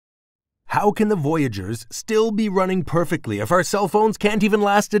how can the Voyagers still be running perfectly if our cell phones can't even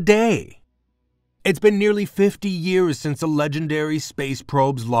last a day? It's been nearly 50 years since the legendary space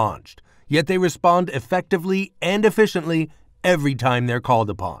probes launched, yet they respond effectively and efficiently every time they're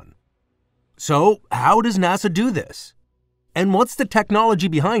called upon. So, how does NASA do this? And what's the technology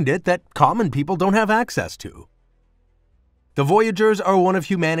behind it that common people don't have access to? The Voyagers are one of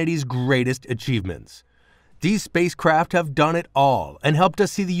humanity's greatest achievements. These spacecraft have done it all and helped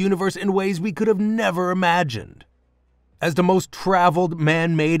us see the universe in ways we could have never imagined. As the most traveled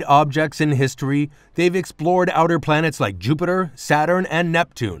man-made objects in history, they've explored outer planets like Jupiter, Saturn, and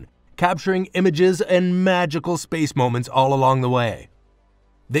Neptune, capturing images and magical space moments all along the way.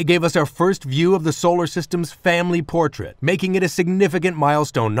 They gave us our first view of the solar system's family portrait, making it a significant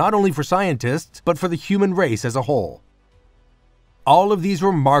milestone not only for scientists, but for the human race as a whole. All of these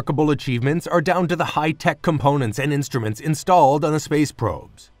remarkable achievements are down to the high-tech components and instruments installed on the space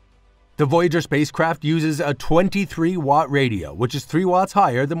probes. The Voyager spacecraft uses a 23-watt radio, which is 3 watts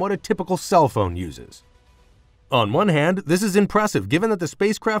higher than what a typical cell phone uses. On one hand, this is impressive given that the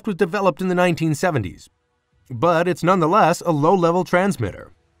spacecraft was developed in the 1970s, but it's nonetheless a low-level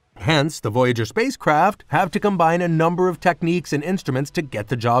transmitter. Hence, the Voyager spacecraft have to combine a number of techniques and instruments to get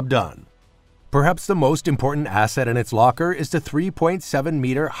the job done. Perhaps the most important asset in its locker is the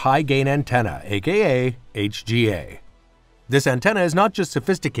 3.7-meter high-gain antenna, aka HGA. This antenna is not just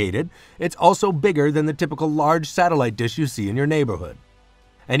sophisticated, it's also bigger than the typical large satellite dish you see in your neighborhood.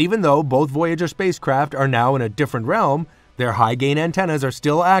 And even though both Voyager spacecraft are now in a different realm, their high-gain antennas are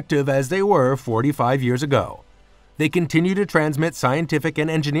still active as they were 45 years ago. They continue to transmit scientific and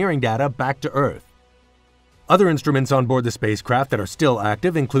engineering data back to Earth. Other instruments on board the spacecraft that are still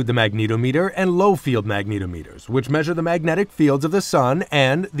active include the magnetometer and low-field magnetometers, which measure the magnetic fields of the Sun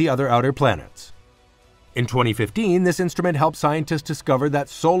and the other outer planets. In 2015, this instrument helped scientists discover that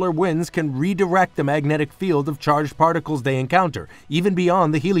solar winds can redirect the magnetic field of charged particles they encounter, even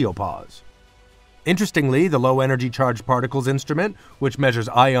beyond the heliopause. Interestingly, the low-energy charged particles instrument, which measures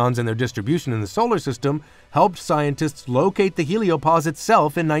ions and their distribution in the solar system, helped scientists locate the heliopause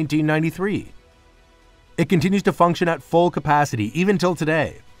itself in 1993. It continues to function at full capacity even till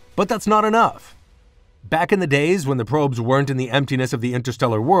today, but that's not enough. Back in the days when the probes weren't in the emptiness of the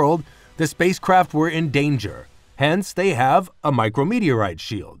interstellar world, the spacecraft were in danger. Hence, they have a micrometeorite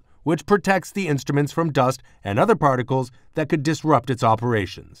shield, which protects the instruments from dust and other particles that could disrupt its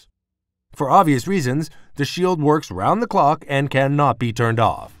operations. For obvious reasons, the shield works round the clock and cannot be turned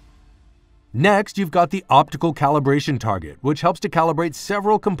off. Next, you've got the optical calibration target, which helps to calibrate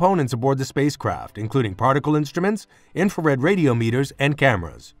several components aboard the spacecraft, including particle instruments, infrared radiometers, and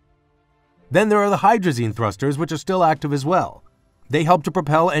cameras. Then there are the hydrazine thrusters, which are still active as well. They help to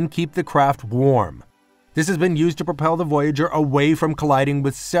propel and keep the craft warm. This has been used to propel the Voyager away from colliding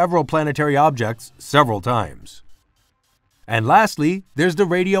with several planetary objects several times. And lastly, there's the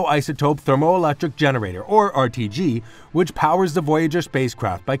radioisotope thermoelectric generator, or RTG, which powers the Voyager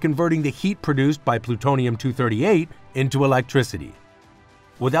spacecraft by converting the heat produced by plutonium-238 into electricity.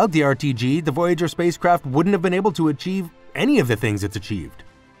 Without the RTG, the Voyager spacecraft wouldn't have been able to achieve any of the things it's achieved.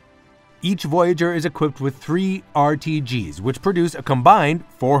 Each Voyager is equipped with 3 RTGs, which produce a combined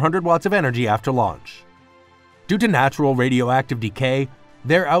 400 watts of energy after launch. Due to natural radioactive decay,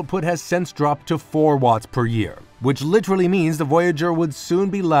 their output has since dropped to 4 watts per year, which literally means the Voyager would soon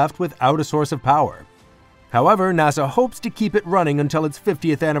be left without a source of power. However, NASA hopes to keep it running until its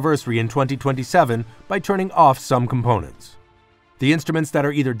 50th anniversary in 2027 by turning off some components. The instruments that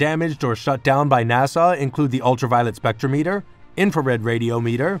are either damaged or shut down by NASA include the ultraviolet spectrometer, infrared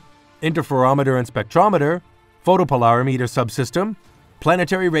radiometer, interferometer and spectrometer, photopolarimeter subsystem,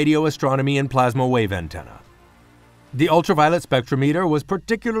 planetary radio astronomy, and plasma wave antenna. The ultraviolet spectrometer was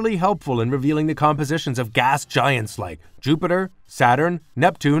particularly helpful in revealing the compositions of gas giants like Jupiter, Saturn,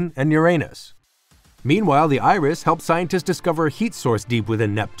 Neptune, and Uranus. Meanwhile, the IRIS helped scientists discover a heat source deep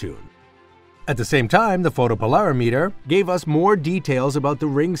within Neptune. At the same time, the photopolarimeter gave us more details about the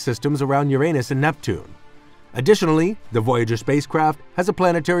ring systems around Uranus and Neptune. Additionally, the Voyager spacecraft has a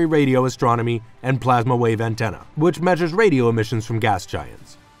planetary radio astronomy and plasma wave antenna, which measures radio emissions from gas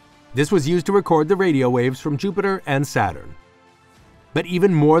giants. This was used to record the radio waves from Jupiter and Saturn. But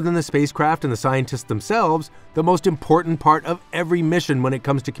even more than the spacecraft and the scientists themselves, the most important part of every mission when it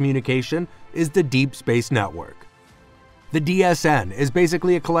comes to communication is the Deep Space Network. The DSN is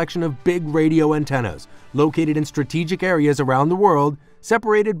basically a collection of big radio antennas located in strategic areas around the world,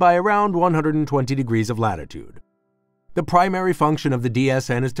 separated by around 120 degrees of latitude. The primary function of the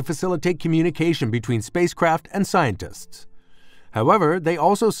DSN is to facilitate communication between spacecraft and scientists. However, they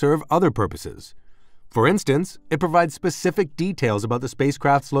also serve other purposes. For instance, it provides specific details about the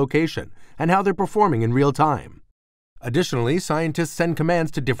spacecraft's location and how they're performing in real time. Additionally, scientists send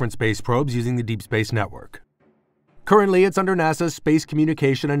commands to different space probes using the Deep Space Network. Currently, it's under NASA's Space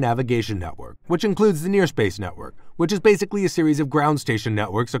Communication and Navigation Network, which includes the Near Space Network, which is basically a series of ground station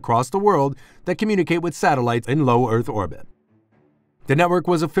networks across the world that communicate with satellites in low Earth orbit. The network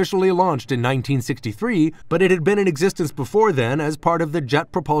was officially launched in 1963, but it had been in existence before then as part of the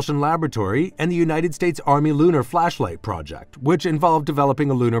Jet Propulsion Laboratory and the United States Army Lunar Flashlight Project, which involved developing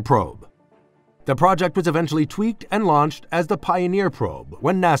a lunar probe. The project was eventually tweaked and launched as the Pioneer probe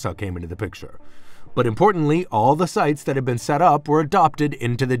when NASA came into the picture. But importantly, all the sites that had been set up were adopted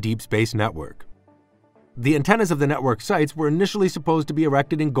into the Deep Space Network. The antennas of the network sites were initially supposed to be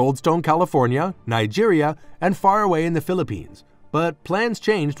erected in Goldstone, California, Nigeria, and far away in the Philippines. But plans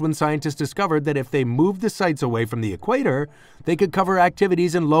changed when scientists discovered that if they moved the sites away from the equator, they could cover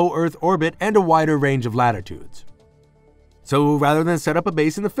activities in low Earth orbit and a wider range of latitudes. So rather than set up a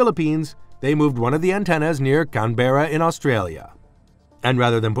base in the Philippines, they moved one of the antennas near Canberra in Australia. And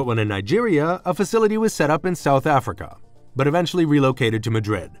rather than put one in Nigeria, a facility was set up in South Africa, but eventually relocated to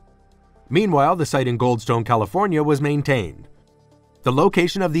Madrid. Meanwhile, the site in Goldstone, California was maintained. The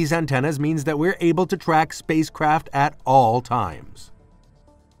location of these antennas means that we're able to track spacecraft at all times.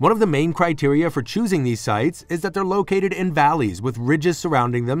 One of the main criteria for choosing these sites is that they're located in valleys with ridges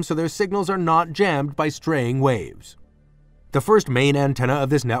surrounding them so their signals are not jammed by straying waves. The first main antenna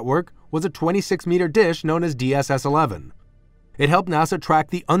of this network was a 26-meter dish known as DSS-11. It helped NASA track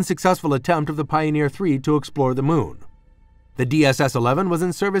the unsuccessful attempt of the Pioneer 3 to explore the moon. The DSS-11 was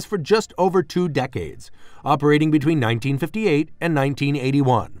in service for just over 2 decades, operating between 1958 and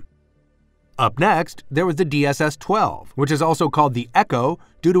 1981. Up next, there was the DSS-12, which is also called the Echo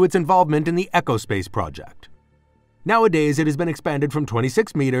due to its involvement in the EchoSpace project. Nowadays, it has been expanded from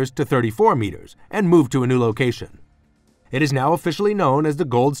 26 meters to 34 meters and moved to a new location. It is now officially known as the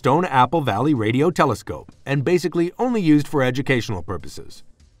Goldstone Apple Valley Radio Telescope and basically only used for educational purposes.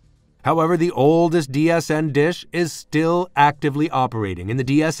 However, the oldest DSN dish is still actively operating in the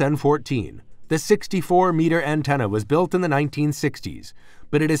DSN-14. The 64-meter antenna was built in the 1960s,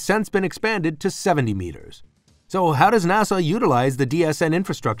 but it has since been expanded to 70 meters. So how does NASA utilize the DSN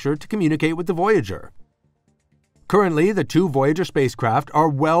infrastructure to communicate with the Voyager? Currently, the 2 Voyager spacecraft are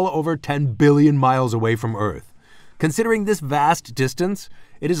well over 10 billion miles away from Earth. Considering this vast distance,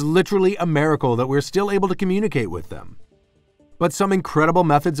 it is literally a miracle that we're still able to communicate with them. But some incredible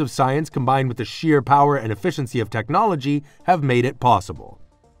methods of science combined with the sheer power and efficiency of technology have made it possible.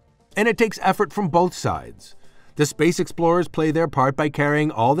 And it takes effort from both sides. The space explorers play their part by carrying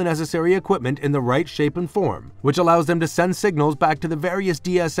all the necessary equipment in the right shape and form, which allows them to send signals back to the various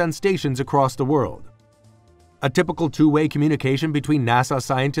DSN stations across the world. A typical two-way communication between NASA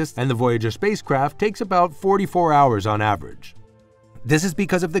scientists and the Voyager spacecraft takes about 44 hours on average. This is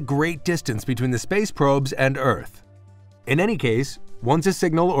because of the great distance between the space probes and Earth. In any case, once a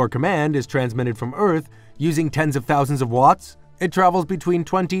signal or command is transmitted from Earth using tens of thousands of watts, it travels between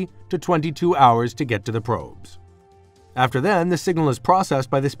 20 to 22 hours to get to the probes. After then, the signal is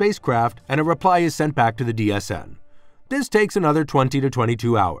processed by the spacecraft and a reply is sent back to the DSN. This takes another 20 to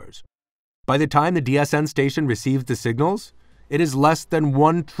 22 hours. By the time the DSN station receives the signals, it is less than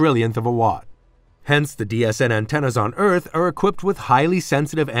 1/trillionth of a watt. Hence, the DSN antennas on Earth are equipped with highly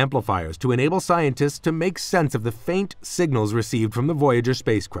sensitive amplifiers to enable scientists to make sense of the faint signals received from the Voyager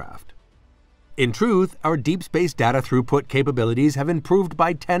spacecraft. In truth, our deep space data throughput capabilities have improved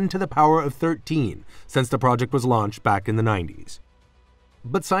by 10 to the power of 13 since the project was launched back in the 90s.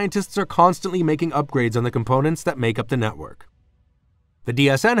 But scientists are constantly making upgrades on the components that make up the network. The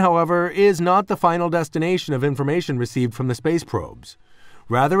DSN, however, is not the final destination of information received from the space probes.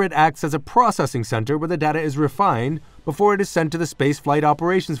 Rather, it acts as a processing center where the data is refined before it is sent to the Space Flight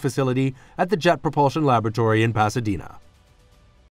Operations Facility at the Jet Propulsion Laboratory in Pasadena.